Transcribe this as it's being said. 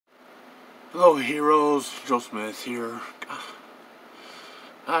Hello heroes, Joe Smith here.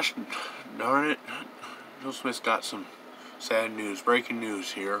 Gosh darn it, Joe Smith's got some sad news, breaking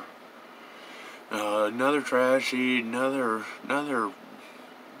news here. Another tragedy, another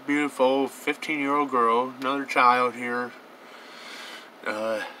beautiful 15-year-old girl, another child here,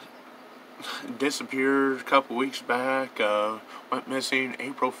 disappeared a couple weeks back, went missing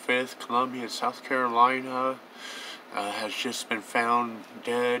April 5th, Columbia, South Carolina, has just been found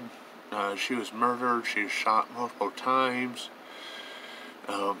dead. She was murdered. She was shot multiple times.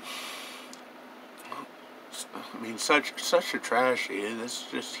 I mean, such a tragedy. And this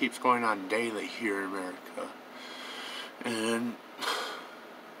just keeps going on daily here in America. And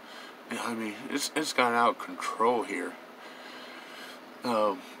I mean, it's got out of control here.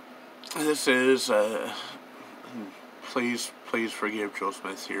 This is please forgive Joe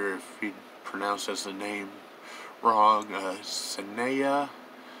Smith here if he pronounces the name wrong. Sanaya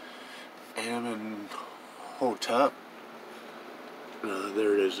Amenhotep.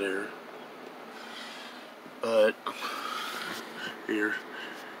 There it is there. But here,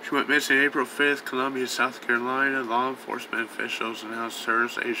 she went missing April 5th, Columbia, South Carolina. Law enforcement officials announced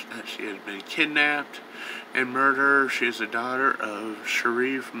Thursday that she had been kidnapped and murdered. She is the daughter of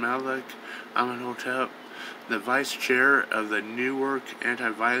Sharif Malik Amenhotep, the vice chair of the Newark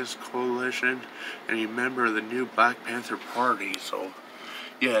Anti-Violence Coalition, and a member of the new Black Panther Party. So,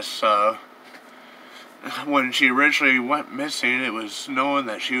 yes, when she originally went missing, it was known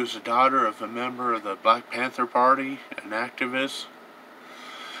that she was the daughter of a member of the Black Panther Party, an activist.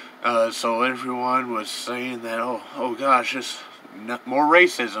 So everyone was saying that, oh gosh, more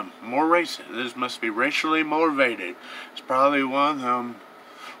racism. This must be racially motivated. It's probably one of them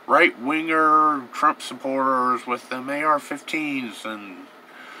right-winger Trump supporters with them AR-15s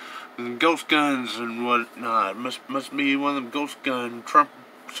and ghost guns and whatnot. Must be one of them ghost gun Trump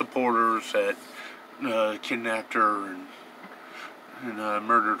supporters that kidnapped her and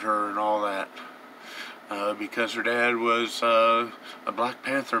murdered her and all that, because her dad was a Black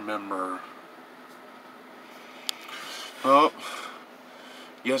Panther member. Well,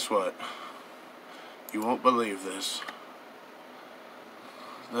 guess what? You won't believe this.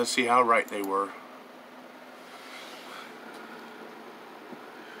 Let's see how right they were.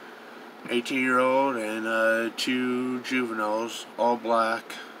 18-year-old and 2 juveniles, all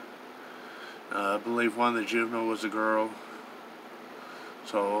black. I believe one of the juvenile was a girl.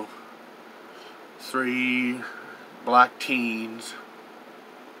 So, 3 black teens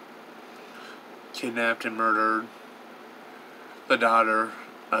kidnapped and murdered the daughter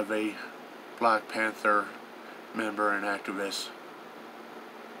of a Black Panther member and activist.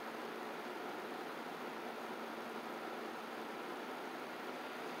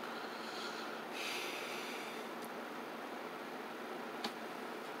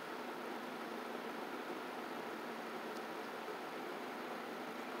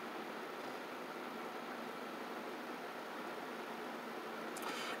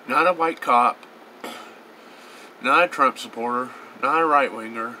 Not a white cop, not a Trump supporter, not a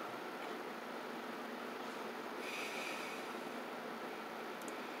right-winger.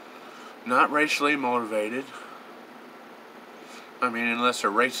 Not racially motivated. I mean, unless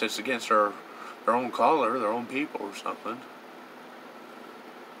they're racist against their own color, their own people or something.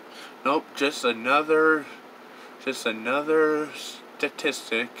 Nope, just another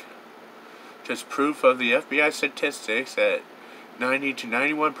statistic. Just proof of the FBI statistics that 90 to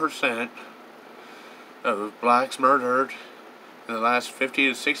 91% of blacks murdered in the last 50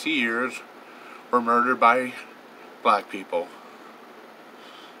 to 60 years were murdered by black people.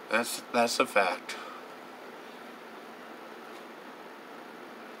 That's a fact.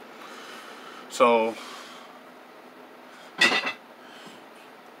 So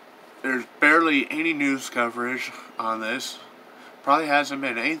there's barely any news coverage on this. Probably hasn't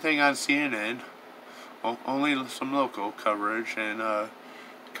been anything on CNN. Only some local coverage and a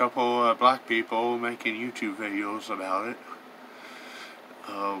couple black people making YouTube videos about it.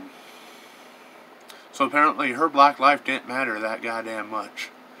 So apparently her black life didn't matter that goddamn much,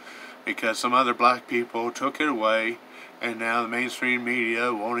 because some other black people took it away and now the mainstream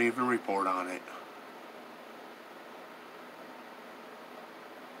media won't even report on it.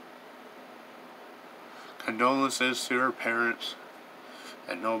 Condolences to her parents,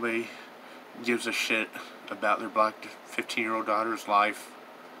 and nobody gives a shit about their black 15-year-old daughter's life,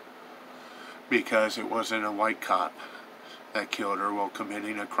 because it wasn't a white cop that killed her while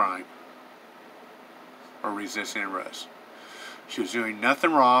committing a crime or resisting arrest. She was doing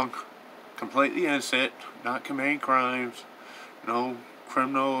nothing wrong, completely innocent, not committing crimes, no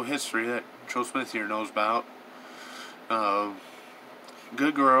criminal history that Joe Smith here knows about.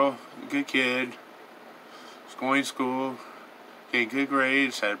 good girl, good kid, was going to school, getting good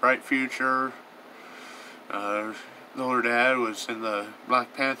grades, had a bright future. Her dad was in the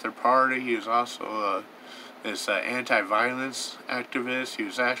Black Panther Party. He was also this anti-violence activist. He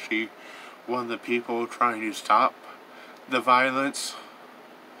was actually one of the people trying to stop the violence.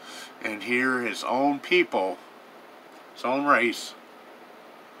 And here, his own people, his own race,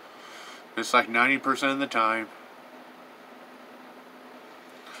 just like 90% of the time,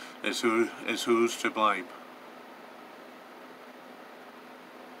 is who's to blame.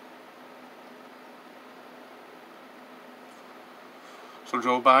 So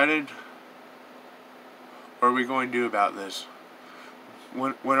Joe Biden, what are we going to do about this?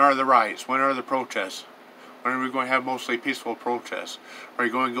 When are the riots? When are the protests? When are we going to have mostly peaceful protests? Are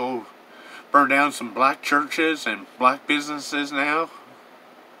you going to go burn down some black churches and black businesses now?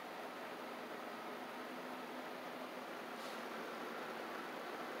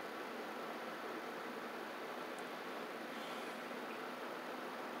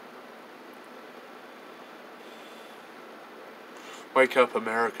 Wake up,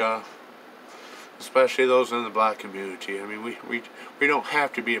 America. Especially those in the black community. I mean, we don't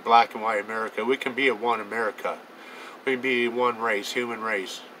have to be a black and white America. We can be a one America. We can be one race, human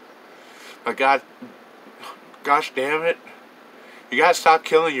race. But gosh damn it, you gotta stop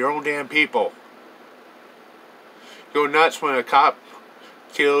killing your own damn people. You go nuts when a cop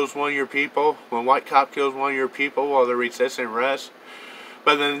kills one of your people, when a white cop kills one of your people while they're resisting arrest.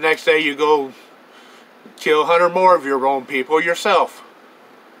 But then the next day you go kill 100 more of your own people yourself.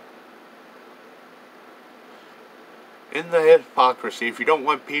 In the hypocrisy, if you don't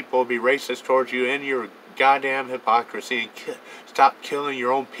want people to be racist towards you, in your goddamn hypocrisy, and stop killing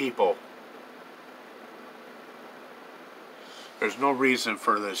your own people. There's no reason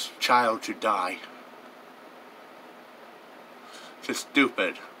for this child to die. Just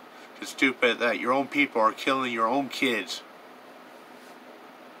stupid. Just stupid that your own people are killing your own kids.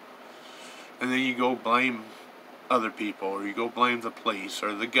 And then you go blame other people, or you go blame the police,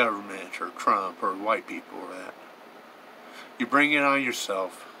 or the government, or Trump, or white people, or that. You bring it on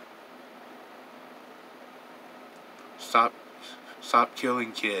yourself. Stop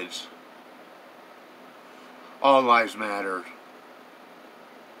killing kids. All lives matter.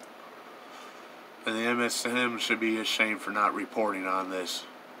 And the MSM should be ashamed for not reporting on this.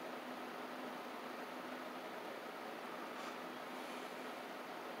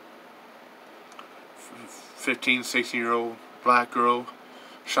 15, 16-year-old black girl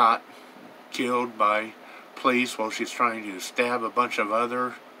shot, killed by police while she's trying to stab a bunch of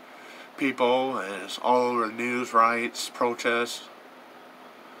other people, and it's all over the news, riots, protests.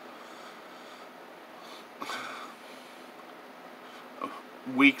 A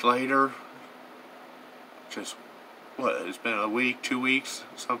week later, just, what, it's been a week, 2 weeks,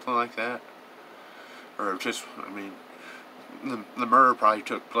 something like that? Or just, I mean, the murder probably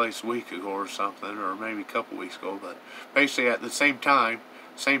took place a week ago or something, or maybe a couple weeks ago, but basically at the same time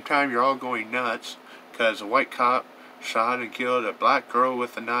you're all going nuts because a white cop shot and killed a black girl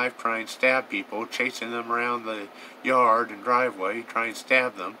with a knife trying to stab people, chasing them around the yard and driveway, trying to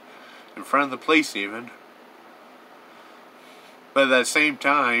stab them, in front of the police even. But at that same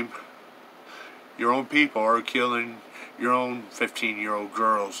time, your own people are killing your own 15-year-old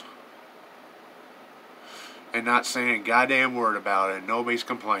girls. And not saying a goddamn word about it. Nobody's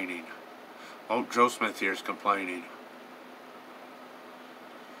complaining. Oh, Joe Smith here is complaining.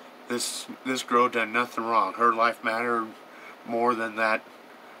 This girl done nothing wrong. Her life mattered more than that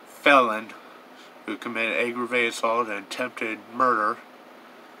felon who committed aggravated assault and attempted murder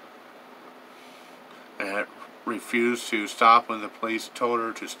and refused to stop when the police told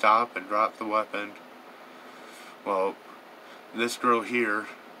her to stop and drop the weapon. Well, this girl here,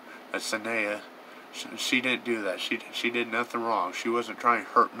 Sanaya, she didn't do that. She did nothing wrong. She wasn't trying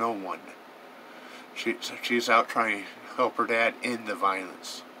to hurt no one. She's out trying to help her dad end the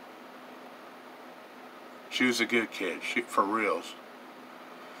violence. She was a good kid. For reals.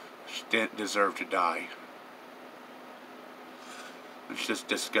 She didn't deserve to die. It's just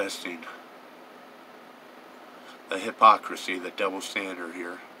disgusting. The hypocrisy, the double standard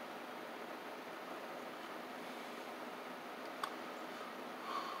here.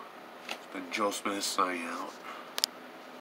 It's been Joe Smith signing out.